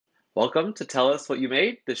Welcome to Tell Us What You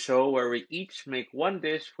Made, the show where we each make one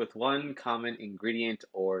dish with one common ingredient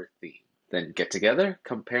or theme. Then get together,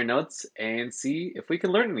 compare notes, and see if we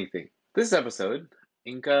can learn anything. This episode,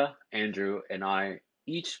 Inga, Andrew, and I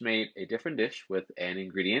each made a different dish with an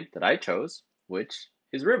ingredient that I chose, which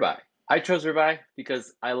is ribeye. I chose ribeye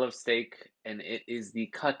because I love steak, and it is the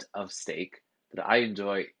cut of steak that I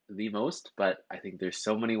enjoy the most, but I think there's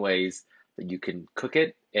so many ways that you can cook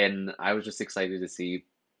it, and I was just excited to see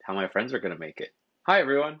how my friends are going to make it. Hi,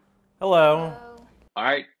 everyone. Hello. Hello. All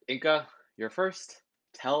right, Inka, you're first.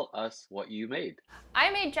 Tell us what you made. I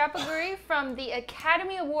made Chapaguri from the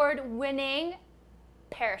Academy Award winning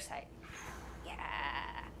Parasite. Yeah.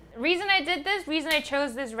 Reason I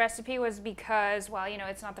chose this recipe was because, well,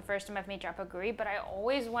 it's not the first time I've made Chapaguri, but I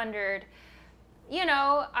always wondered,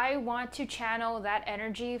 I want to channel that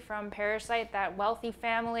energy from Parasite, that wealthy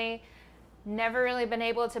family. Never really been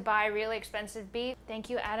able to buy really expensive beef. Thank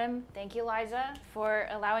you, Adam. Thank you, Liza, for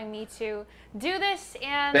allowing me to do this.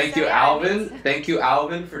 And Thank you, Alvin. Thank you,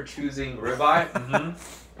 Alvin, for choosing ribeye.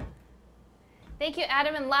 Thank you,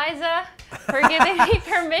 Adam and Liza, for giving me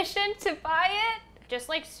permission to buy it. Just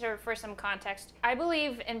like for some context, I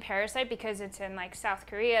believe in Parasite because it's in like South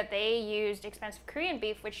Korea. They used expensive Korean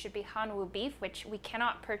beef, which should be Hanwoo beef, which we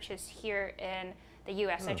cannot purchase here in the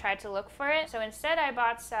US. I tried to look for it. So instead I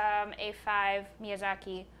bought some A5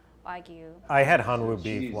 Miyazaki Wagyu. I had Hanwoo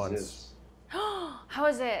beef once. How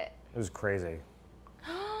was it? It was crazy.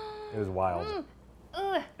 It was wild.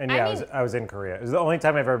 Ugh. And yeah, I was in Korea. It was the only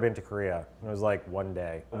time I've ever been to Korea. It was like one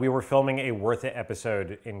day. We were filming a Worth It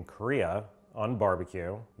episode in Korea on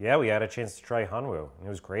barbecue. Yeah, we had a chance to try Hanwoo. It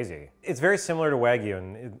was crazy. It's very similar to Wagyu,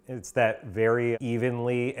 and it's that very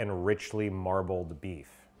evenly and richly marbled beef.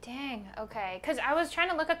 Dang, okay. Because I was trying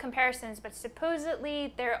to look at comparisons, but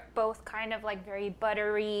supposedly they're both kind of like very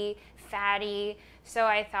buttery, fatty. So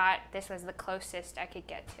I thought this was the closest I could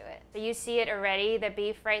get to it. So you see it already, the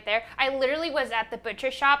beef right there. I literally was at the butcher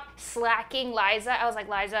shop slacking Liza. I was like,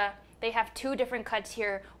 Liza, they have two different cuts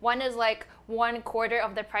here. One is like 1/4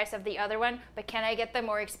 of the price of the other one, but can I get the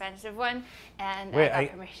more expensive one? And Wait, I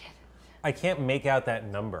got permission. I can't make out that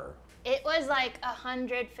number. It was like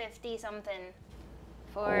 150 something.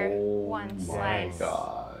 For one slice. My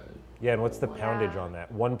God. Yeah, and what's the poundage on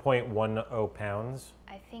that? 1.10 pounds?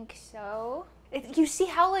 I think so. You see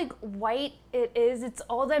how like white it is? It's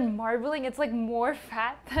all that marbling. It's like more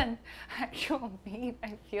fat than actual meat.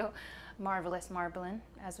 I feel marvelous marbling,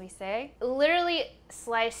 as we say. Literally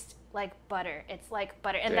sliced like butter. It's like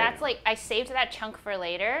butter. And that's like, I saved that chunk for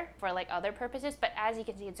later for like other purposes. But as you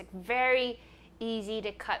can see, it's like very easy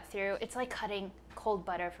to cut through. It's like cutting cold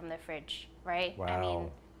butter from the fridge, right? Wow. I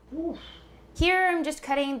mean, here I'm just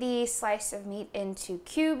cutting the slice of meat into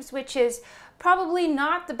cubes, which is probably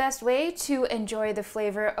not the best way to enjoy the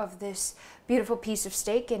flavor of this beautiful piece of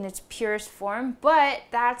steak in its purest form, but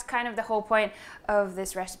that's kind of the whole point of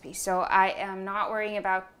this recipe. So I am not worrying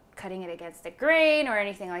about cutting it against the grain or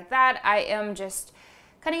anything like that. I am just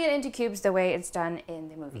cutting it into cubes the way it's done in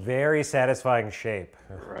the movie. Very satisfying shape.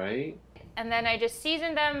 Right? And then I just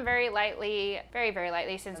season them very lightly, very, very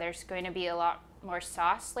lightly, since there's going to be a lot more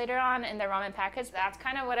sauce later on in the ramen packets. That's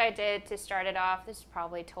kind of what I did to start it off. This is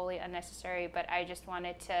probably totally unnecessary, but I just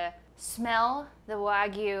wanted to smell the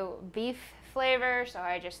Wagyu beef flavor, so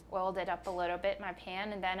I just oiled it up a little bit in my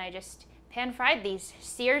pan, and then I just pan fried these,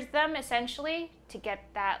 seared them essentially to get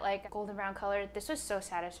that like golden brown color. This was so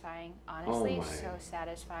satisfying, honestly, so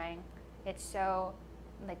satisfying. It's so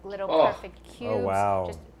like little perfect cubes. Oh, wow.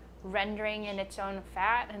 Just rendering in its own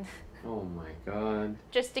fat, and Oh my God.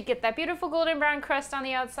 just to get that beautiful golden brown crust on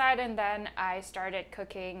the outside. And then I started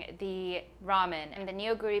cooking the ramen, and the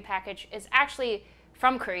Neoguri package is actually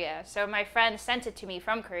from Korea, so my friend sent it to me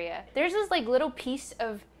from Korea. There's this like little piece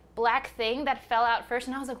of black thing that fell out first,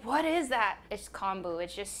 and I was like, what is that? It's kombu.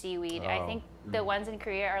 It's just seaweed. I think the ones in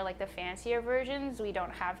Korea are like the fancier versions. We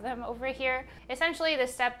don't have them over here. Essentially the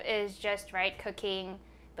step is just cooking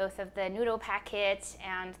both of the noodle packets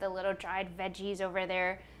and the little dried veggies over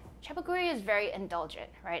there. Chapaguri is very indulgent,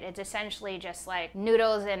 right? It's essentially just like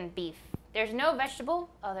noodles and beef. There's no vegetable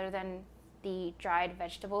other than the dried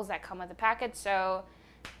vegetables that come with the packet, so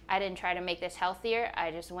I didn't try to make this healthier.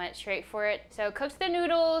 I just went straight for it. So cooked the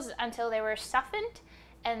noodles until they were softened,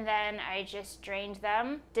 and then I just drained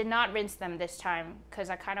them. Did not rinse them this time because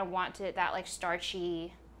I kind of wanted that like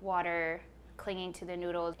starchy water clinging to the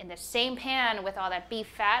noodles. In the same pan with all that beef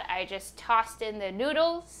fat, I just tossed in the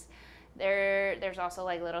noodles. There's also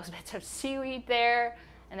like little bits of seaweed there.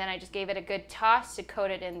 And then I just gave it a good toss to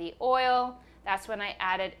coat it in the oil. That's when I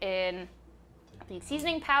added in the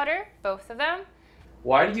seasoning powder, both of them.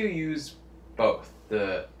 Why do you use both?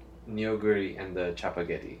 The Neoguri and the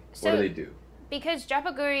Chapaguri? So, What do they do? Because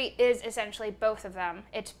Chapaguri is essentially both of them.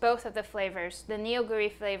 It's both of the flavors, the Neoguri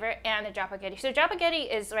flavor and the Chapaguri. So Chapaguri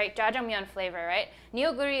is like jjajangmyeon flavor, right?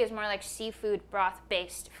 Neoguri is more like seafood broth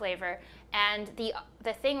based flavor. And the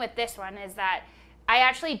thing with this one is that I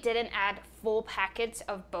actually didn't add full packets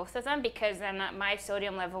of both of them because then my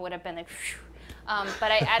sodium level would have been like, phew.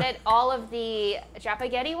 But I added all of the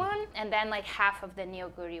Chapaguri one and then like half of the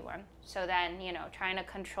Neoguri one. So then, you know, trying to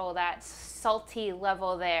control that salty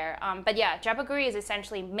level there. But yeah, Chapaguri is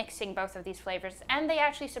essentially mixing both of these flavors and they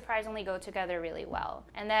actually surprisingly go together really well.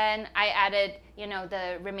 And then I added, you know,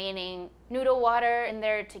 the remaining noodle water in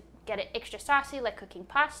there to get it extra saucy like cooking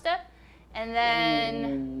pasta. And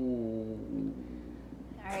then...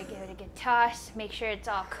 All right, give it a good toss. Make sure it's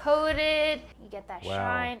all coated. You get that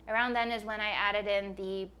shine. Around then is when I added in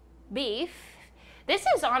the beef. This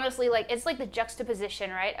is honestly like, it's like the juxtaposition,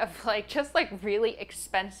 right? Of like just like really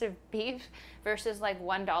expensive beef versus like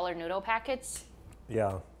 $1 noodle packets.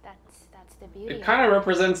 Yeah. That's the beauty. It kind of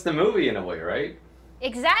represents the movie in a way, right?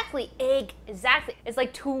 Exactly. It's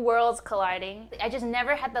like two worlds colliding. I just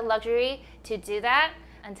never had the luxury to do that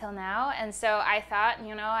until now, and so I thought,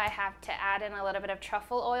 you know, I have to add in a little bit of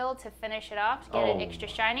truffle oil to finish it off to get it extra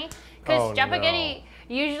shiny. Because Chapaguri,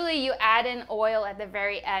 usually you add in oil at the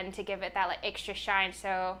very end to give it that like extra shine.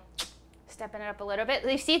 So stepping it up a little bit.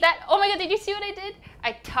 You see that? Oh my god, did you see what I did?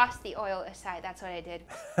 I tossed the oil aside. That's what I did.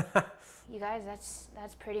 You guys,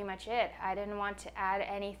 that's pretty much it. I didn't want to add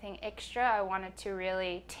anything extra. I wanted to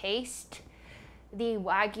really taste the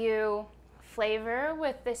Wagyu flavor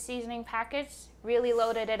with the seasoning packets. Really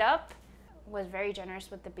loaded it up. Was very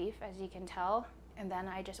generous with the beef, as you can tell. And then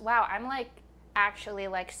I just, wow, I'm like actually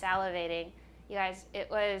like salivating. You guys, it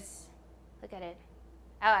was, look at it.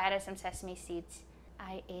 Oh, I added some sesame seeds.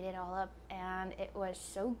 I ate it all up and it was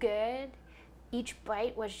so good. Each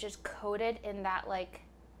bite was just coated in that like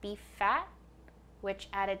beef fat, which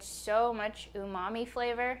added so much umami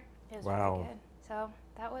flavor. It was really good. So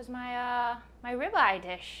that was my my ribeye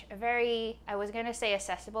dish. A very, I was gonna say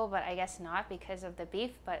accessible, but I guess not because of the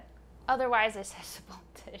beef, but otherwise accessible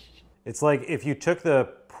dish. It's like if you took the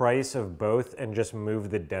price of both and just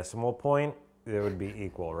moved the decimal point, it would be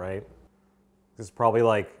equal, right? It's probably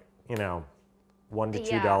like, you know, $1 to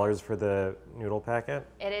 $2 for the noodle packet.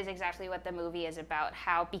 It is exactly what the movie is about.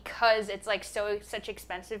 How, because it's like such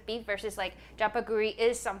expensive beef versus like Chapaguri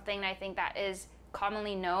is something I think that is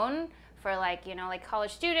commonly known for like, you know, like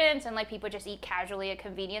college students and like people just eat casually at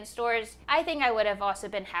convenience stores. I think I would have also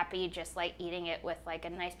been happy just like eating it with like a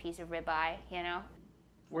nice piece of ribeye, you know?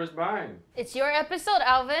 Where's mine? It's your episode,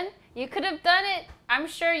 Alvin. You could have done it. I'm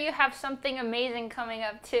sure you have something amazing coming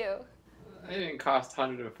up too. It didn't cost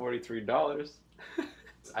 $143.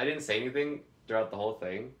 I didn't say anything throughout the whole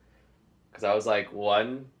thing because I was like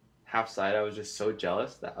one half side I was just so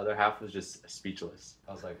jealous. The other half was just speechless.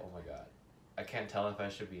 I was like, oh my god. I can't tell if I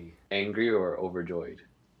should be angry or overjoyed.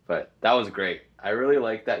 But that was great. I really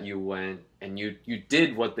like that you went and you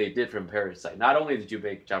did what they did from Parasite. Not only did you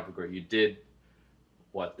make Chapaguri, you did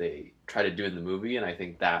what they try to do in the movie, and I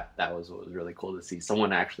think that was what was really cool to see.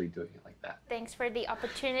 Someone actually doing it like that. Thanks for the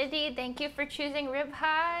opportunity. Thank you for choosing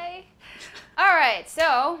ribeye. All right,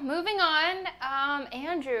 so moving on.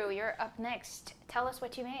 Andrew, you're up next. Tell us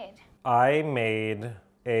what you made. I made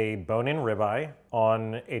a bone-in ribeye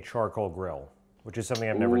on a charcoal grill, which is something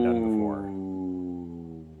I've never done before.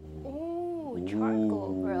 Ooh,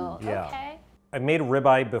 charcoal grill. Yeah. Okay. I made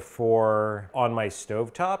ribeye before on my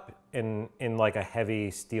stovetop in like a heavy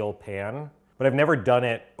steel pan, but I've never done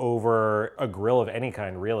it over a grill of any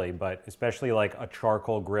kind really, but especially like a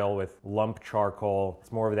charcoal grill with lump charcoal.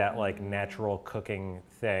 It's more of that like natural cooking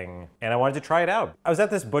thing. And I wanted to try it out. I was at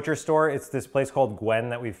this butcher store. It's this place called Gwen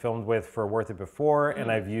that we filmed with for Worth It before, and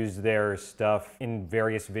I've used their stuff in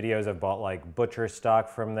various videos. I've bought like butcher stock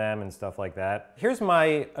from them and stuff like that. Here's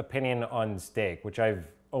my opinion on steak, which I've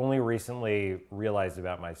only recently realized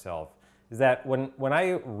about myself, is that when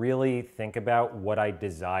I really think about what I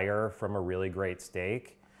desire from a really great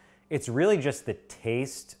steak, it's really just the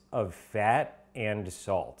taste of fat and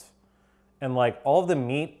salt. And like all of the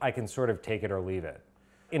meat, I can sort of take it or leave it.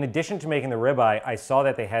 In addition to making the ribeye, I saw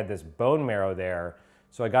that they had this bone marrow there,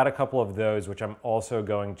 so I got a couple of those, which I'm also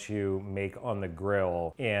going to make on the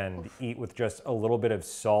grill and eat with just a little bit of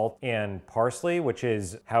salt and parsley, which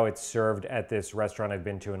is how it's served at this restaurant I've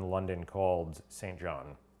been to in London called St.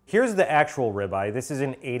 John. Here's the actual ribeye. This is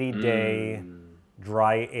an 80-day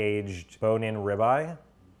dry-aged bone-in ribeye.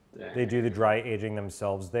 They do the dry aging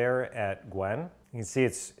themselves there at Gwen. You can see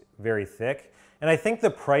it's very thick. And I think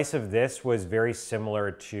the price of this was very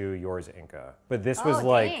similar to yours, Inga. But this was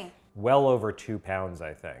like well over 2 pounds,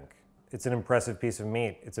 I think. It's an impressive piece of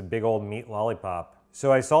meat. It's a big old meat lollipop.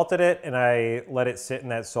 So I salted it and I let it sit in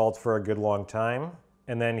that salt for a good long time.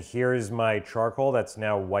 And then here's my charcoal that's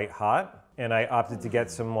now white hot. And I opted to get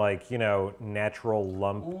some like, you know, natural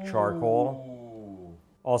lump charcoal.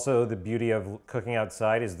 Also, the beauty of cooking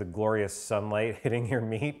outside is the glorious sunlight hitting your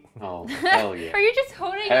meat. Oh, hell yeah. Are you just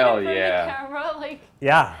holding it in Hell front of yeah. the camera? Like,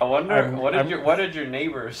 Yeah. I wonder, what did your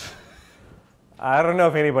neighbors... I don't know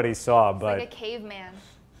if anybody saw, but like a caveman.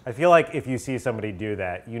 I feel like if you see somebody do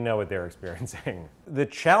that, you know what they're experiencing. The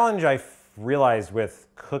challenge I realized with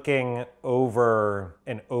cooking over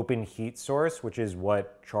an open heat source, which is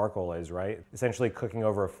what charcoal is, right? Essentially cooking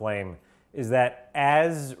over a flame, is that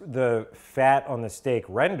as the fat on the steak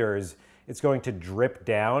renders, it's going to drip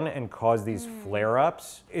down and cause these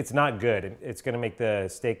flare-ups. It's not good. It's gonna make the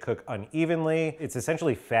steak cook unevenly. It's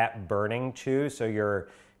essentially fat burning too, so you're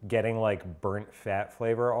getting like burnt fat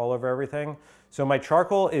flavor all over everything. So my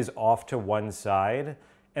charcoal is off to one side,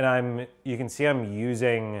 and you can see I'm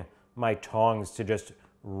using my tongs to just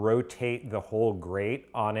rotate the whole grate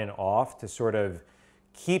on and off to sort of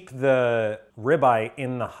keep the ribeye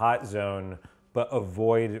in the hot zone, but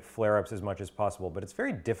avoid flare-ups as much as possible. But it's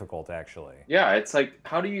very difficult, actually. Yeah, it's like,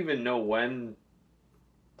 how do you even know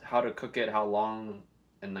how to cook it, how long,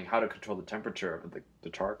 and like how to control the temperature of the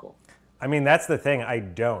charcoal? I mean, that's the thing, I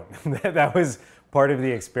don't. That was part of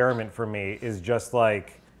the experiment for me, is just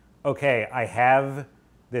like, okay, I have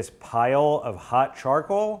this pile of hot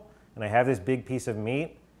charcoal, and I have this big piece of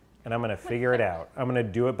meat, and I'm gonna figure it out. I'm gonna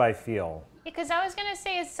do it by feel. Because I was gonna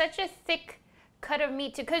say, it's such a thick cut of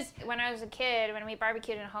meat too. Because when I was a kid, when we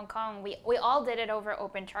barbecued in Hong Kong, we all did it over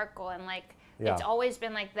open charcoal, and like, Yeah. it's always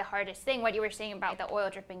been like the hardest thing, what you were saying about the oil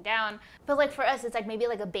dripping down. But like for us, it's like maybe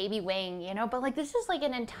like a baby wing, you know? But like this is like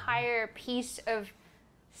an entire piece of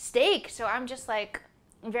steak. So I'm just like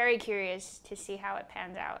very curious to see how it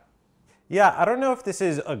pans out. Yeah, I don't know if this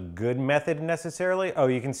is a good method necessarily. Oh,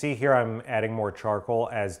 you can see here I'm adding more charcoal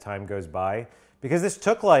as time goes by, because this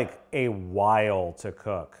took like a while to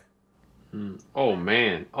cook. Oh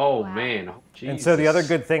man, oh Wow. man, oh, And so the other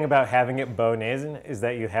Jesus. good thing about having it bone in is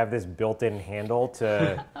that you have this built-in handle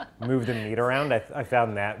to move the meat around. I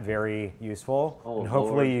found that very useful. Oh, and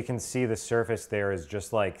hopefully Lord. you can see the surface there is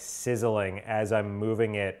just like sizzling as I'm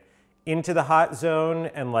moving it into the hot zone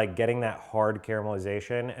and like getting that hard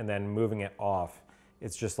caramelization and then moving it off.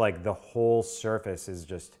 It's just like the whole surface is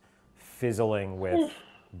just fizzling with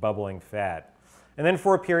bubbling fat. And then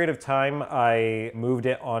for a period of time, I moved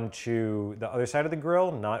it onto the other side of the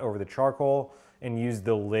grill, not over the charcoal, and used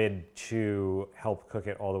the lid to help cook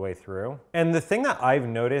it all the way through. And the thing that I've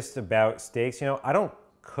noticed about steaks, you know, I don't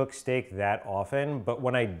cook steak that often, but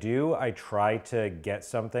when I do, I try to get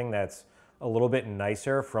something that's a little bit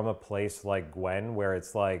nicer from a place like Gwen, where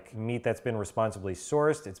it's like meat that's been responsibly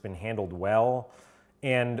sourced, it's been handled well.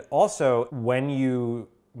 And also, when you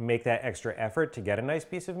make that extra effort to get a nice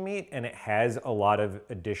piece of meat and it has a lot of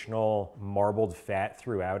additional marbled fat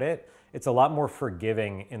throughout it, it's a lot more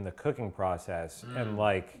forgiving in the cooking process. And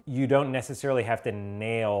like, you don't necessarily have to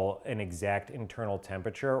nail an exact internal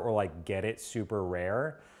temperature or like get it super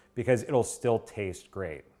rare, because it'll still taste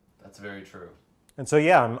great. That's very true. And so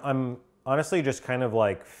yeah, I'm honestly just kind of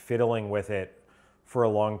like fiddling with it for a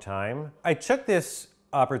long time. I took this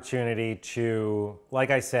opportunity to,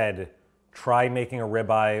 like I said, try making a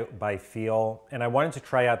ribeye by feel. And I wanted to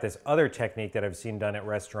try out this other technique that I've seen done at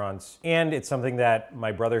restaurants. And it's something that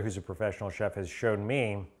my brother, who's a professional chef, has shown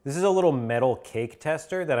me. This is a little metal cake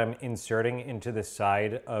tester that I'm inserting into the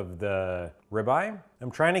side of the ribeye.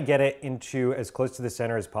 I'm trying to get it into as close to the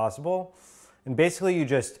center as possible. And basically you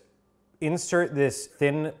just insert this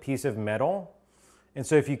thin piece of metal. And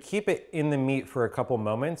so if you keep it in the meat for a couple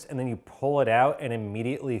moments and then you pull it out and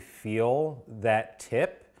immediately feel that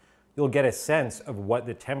tip, you'll get a sense of what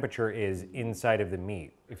the temperature is inside of the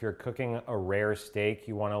meat. If you're cooking a rare steak,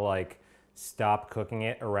 you wanna like stop cooking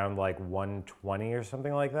it around like 120 or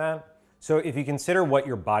something like that. So if you consider what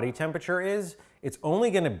your body temperature is, it's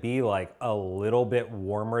only gonna be like a little bit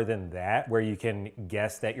warmer than that, where you can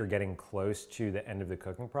guess that you're getting close to the end of the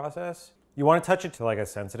cooking process. You wanna touch it to like a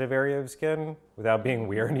sensitive area of skin without being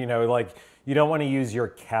weird, you know, like you don't wanna use your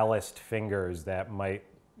calloused fingers that might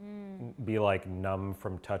be like numb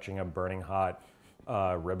from touching a burning hot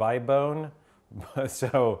ribeye bone.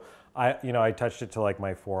 So I touched it to like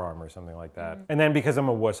my forearm or something like that. And then because I'm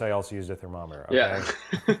a wuss, I also used a thermometer. Okay? Yeah.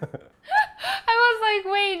 I was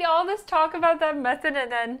like, wait, all this talk about that method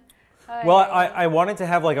and then... Well, I wanted to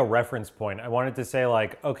have like a reference point. I wanted to say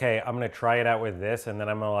like, okay, I'm gonna try it out with this and then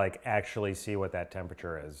I'm gonna like actually see what that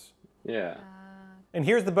temperature is. Yeah. And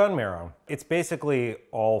here's the bone marrow. It's basically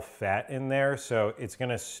all fat in there, so it's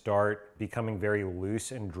gonna start becoming very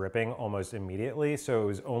loose and dripping almost immediately. So it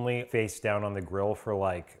was only face down on the grill for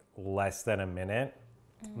like less than a minute.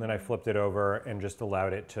 And then I flipped it over and just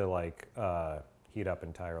allowed it to like heat up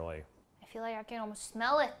entirely. I feel like I can almost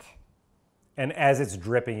smell it. And as it's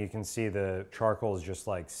dripping, you can see the charcoal is just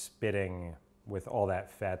like spitting with all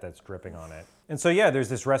that fat that's dripping on it. And so yeah, there's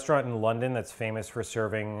this restaurant in London that's famous for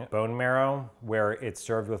serving bone marrow, where it's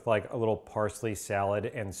served with like a little parsley salad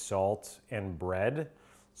and salt and bread.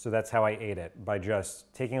 So that's how I ate it, by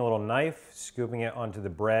just taking a little knife, scooping it onto the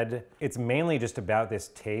bread. It's mainly just about this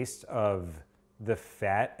taste of the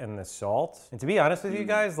fat and the salt. And to be honest with you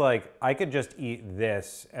guys, like I could just eat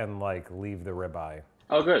this and like leave the ribeye.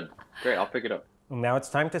 Oh, good. Great. I'll pick it up. Now it's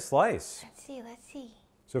time to slice. Let's see, let's see.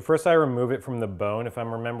 So first I remove it from the bone, if I'm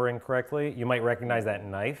remembering correctly. You might recognize that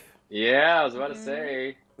knife. Yeah, I was about to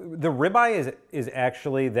say. The ribeye is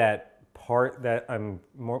actually that part that I'm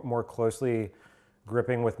more closely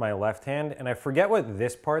gripping with my left hand. And I forget what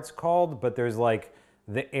this part's called, but there's like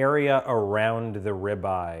the area around the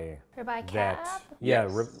ribeye. Ribeye cap? Yeah,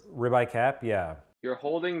 Yes. ribeye cap, yeah. You're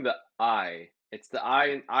holding the eye. It's the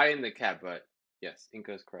eye in the cap, but yes,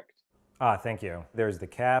 Inga is correct. Ah, thank you. There's the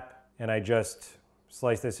cap, and I just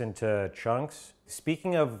slice this into chunks.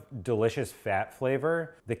 Speaking of delicious fat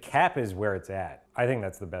flavor, the cap is where it's at. I think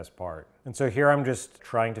that's the best part. And so here I'm just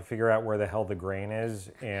trying to figure out where the hell the grain is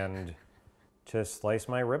and to slice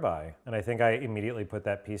my ribeye. And I think I immediately put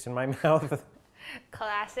that piece in my mouth.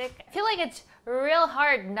 Classic. I feel like it's real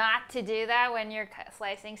hard not to do that when you're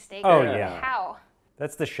slicing steak. Oh, I don't know yeah. How?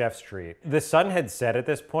 That's the chef's treat. The sun had set at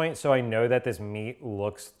this point, so I know that this meat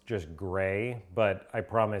looks just gray, but I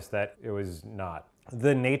promise that it was not.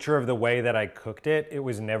 The nature of the way that I cooked it, it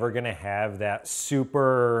was never gonna have that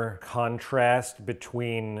super contrast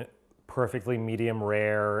between perfectly medium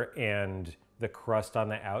rare and the crust on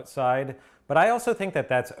the outside. But I also think that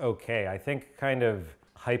that's okay. I think kind of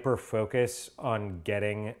hyper focus on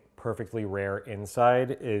getting perfectly rare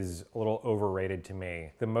inside is a little overrated to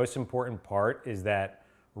me. The most important part is that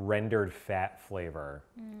rendered fat flavor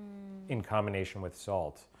in combination with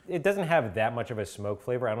salt. It doesn't have that much of a smoke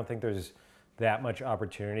flavor. I don't think there's that much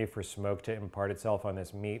opportunity for smoke to impart itself on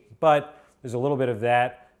this meat, but there's a little bit of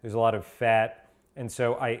that. There's a lot of fat. And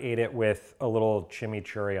so I ate it with a little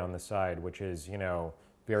chimichurri on the side, which is, you know,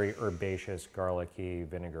 very herbaceous, garlicky,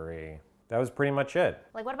 vinegary. That was pretty much it.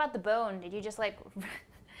 Like, what about the bone? Did you just like...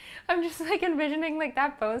 I'm just like envisioning like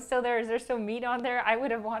that bone still there. Is there still meat on there? I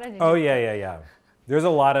would have wanted to. Oh, yeah. There's a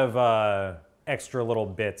lot of extra little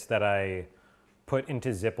bits that I put into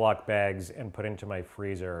Ziploc bags and put into my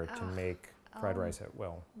freezer to make fried rice at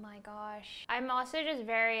will. My gosh. I'm also just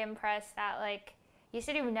very impressed that like, you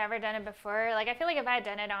said you've never done it before. Like, I feel like if I had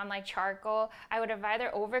done it on like charcoal, I would have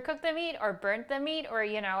either overcooked the meat or burnt the meat, or,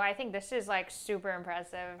 you know, I think this is like super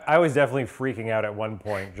impressive. I was definitely freaking out at one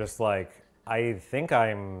point, just like, I think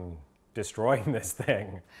I'm destroying this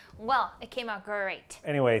thing. Well, it came out great.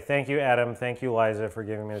 Anyway, thank you, Adam. Thank you, Liza, for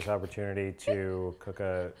giving me this opportunity to cook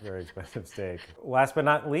a very expensive steak. Last but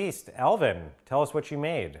not least, Alvin, tell us what you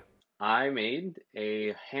made. I made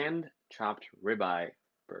a hand-chopped ribeye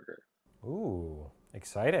burger. Ooh,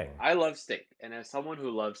 exciting. I love steak, and as someone who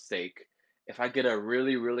loves steak, if I get a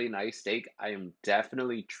really, really nice steak, I am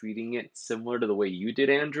definitely treating it similar to the way you did,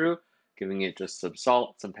 Andrew, giving it just some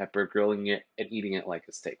salt, some pepper, grilling it, and eating it like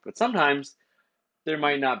a steak. But sometimes there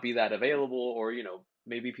might not be that available, or, you know,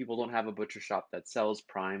 maybe people don't have a butcher shop that sells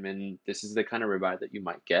prime, and this is the kind of ribeye that you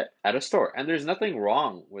might get at a store. And there's nothing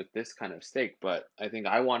wrong with this kind of steak, but I think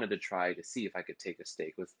I wanted to try to see if I could take a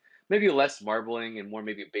steak with maybe less marbling and more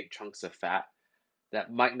maybe big chunks of fat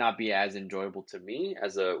that might not be as enjoyable to me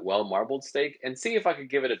as a well-marbled steak, and see if I could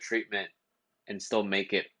give it a treatment and still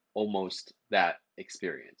make it almost that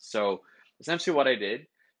experience. So essentially what I did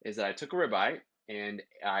is that I took a ribeye and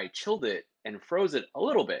I chilled it and froze it a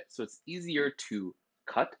little bit so it's easier to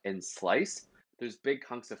cut and slice. There's big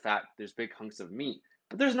hunks of fat, there's big hunks of meat,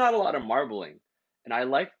 but there's not a lot of marbling. And I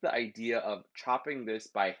like the idea of chopping this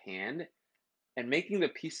by hand and making the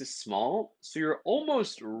pieces small, so you're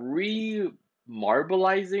almost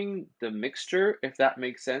marbleizing the mixture, if that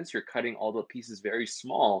makes sense. You're cutting all the pieces very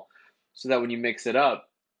small so that when you mix it up,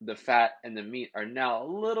 the fat and the meat are now a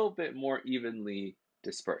little bit more evenly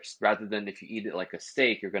dispersed, rather than if you eat it like a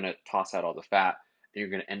steak, you're going to toss out all the fat and you're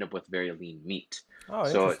going to end up with very lean meat. Oh,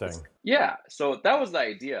 So interesting. yeah, so that was the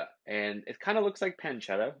idea. And it kind of looks like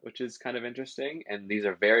pancetta, which is kind of interesting. And these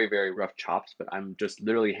are very, very rough chops, but I'm just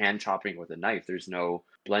literally hand chopping with a knife. There's no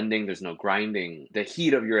blending, there's no grinding. The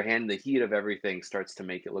heat of your hand, the heat of everything starts to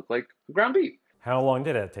make it look like ground beef. How long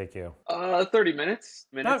did it take you? 30 minutes.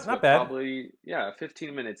 Not Minutes, not but bad. probably, yeah,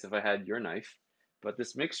 15 minutes if I had your knife. But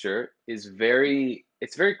this mixture is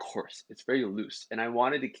it's very coarse. It's very loose. And I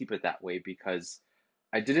wanted to keep it that way because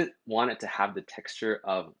I didn't want it to have the texture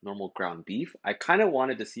of normal ground beef. I kind of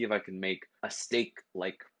wanted to see if I could make a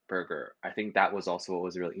steak-like burger. I think that was also what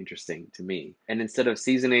was really interesting to me. And instead of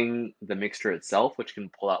seasoning the mixture itself, which can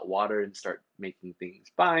pull out water and start making things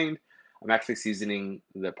bind, I'm actually seasoning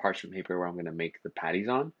the parchment paper where I'm going to make the patties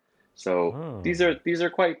on. So Hmm. these are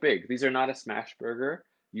quite big. These are not a smash burger.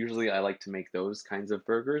 Usually I like to make those kinds of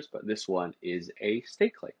burgers, but this one is a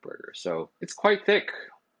steak-like burger. So it's quite thick.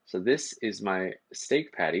 So this is my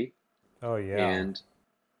steak patty, Oh yeah. and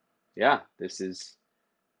yeah,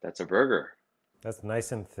 that's a burger. That's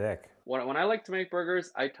nice and thick. When I like to make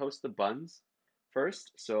burgers, I toast the buns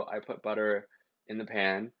first. So I put butter in the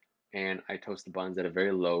pan and I toast the buns at a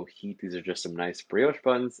very low heat. These are just some nice brioche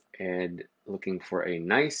buns and looking for a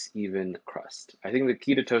nice even crust. I think the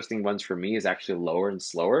key to toasting buns for me is actually lower and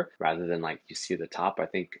slower rather than like you see at the top. I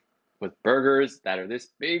think with burgers that are this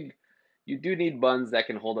big, you do need buns that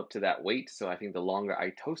can hold up to that weight. So I think the longer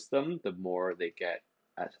I toast them, the more they get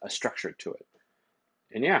a structure to it.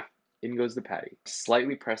 And yeah, in goes the patty.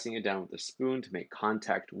 Slightly pressing it down with a spoon to make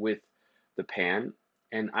contact with the pan.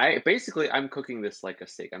 And I'm cooking this like a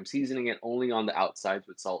steak. I'm seasoning it only on the outsides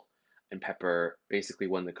with salt and pepper, basically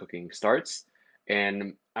when the cooking starts.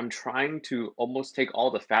 And I'm trying to almost take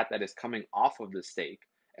all the fat that is coming off of the steak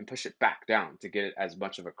and push it back down to get it as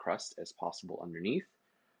much of a crust as possible underneath.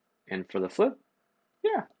 And for the flip,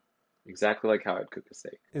 yeah, exactly like how I'd cook a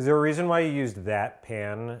steak. Is there a reason why you used that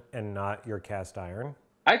pan and not your cast iron?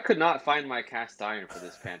 I could not find my cast iron for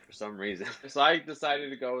this pan for some reason. So I decided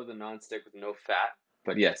to go with a non-stick with no fat.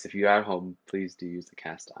 But yes, if you're at home, please do use the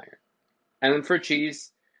cast iron. And then for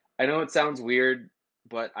cheese, I know it sounds weird,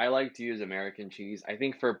 but I like to use American cheese. I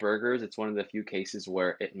think for burgers, it's one of the few cases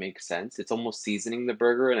where it makes sense. It's almost seasoning the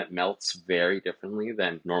burger and it melts very differently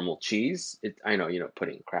than normal cheese. I know,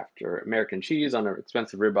 putting Kraft or American cheese on an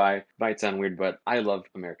expensive ribeye might sound weird, but I love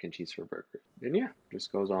American cheese for burgers. And yeah,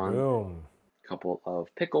 just goes on Boom. couple of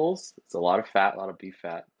pickles. It's a lot of fat, a lot of beef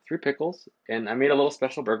fat. 3 pickles. And I made a little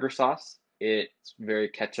special burger sauce. It's very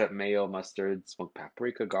ketchup, mayo, mustard, smoked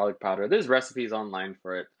paprika, garlic powder. There's recipes online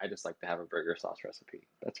for it. I just like to have a burger sauce recipe.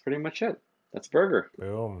 That's pretty much it. That's burger.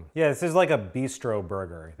 Boom. Yeah, this is like a bistro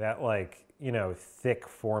burger. That like, thick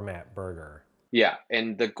format burger. Yeah,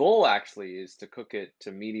 and the goal actually is to cook it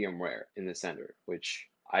to medium rare in the center, which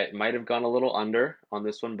I might have gone a little under on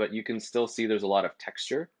this one, but you can still see there's a lot of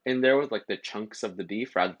texture in there with like the chunks of the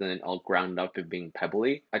beef rather than it all ground up and being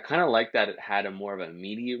pebbly. I kind of like that it had a more of a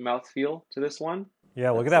meaty mouthfeel to this one.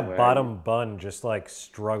 Yeah, look at That's the that way I would. bottom bun just like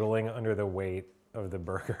struggling under the weight of the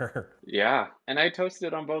burger. Yeah, and I toasted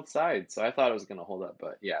it on both sides, so I thought it was gonna hold up,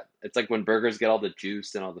 but yeah, it's like when burgers get all the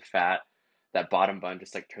juice and all the fat, that bottom bun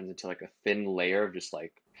just like turns into like a thin layer of just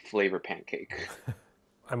like flavor pancake.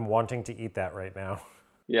 I'm wanting to eat that right now.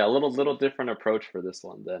 Yeah, a little different approach for this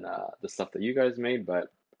one than the stuff that you guys made, but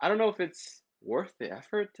I don't know if it's worth the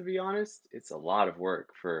effort, to be honest. It's a lot of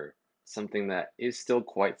work for something that is still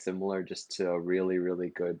quite similar just to a really, really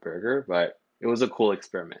good burger, but it was a cool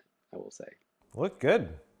experiment, I will say. Look good.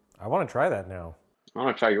 I want to try that now. I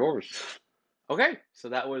want to try yours. Okay, so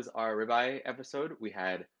that was our ribeye episode. We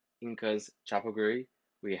had Inca's chapaguri,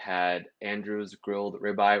 we had Andrew's grilled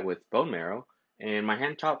ribeye with bone marrow, and my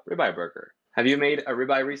hand chopped ribeye burger. Have you made a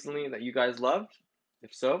ribeye recently that you guys loved?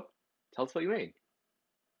 If so, tell us what you made.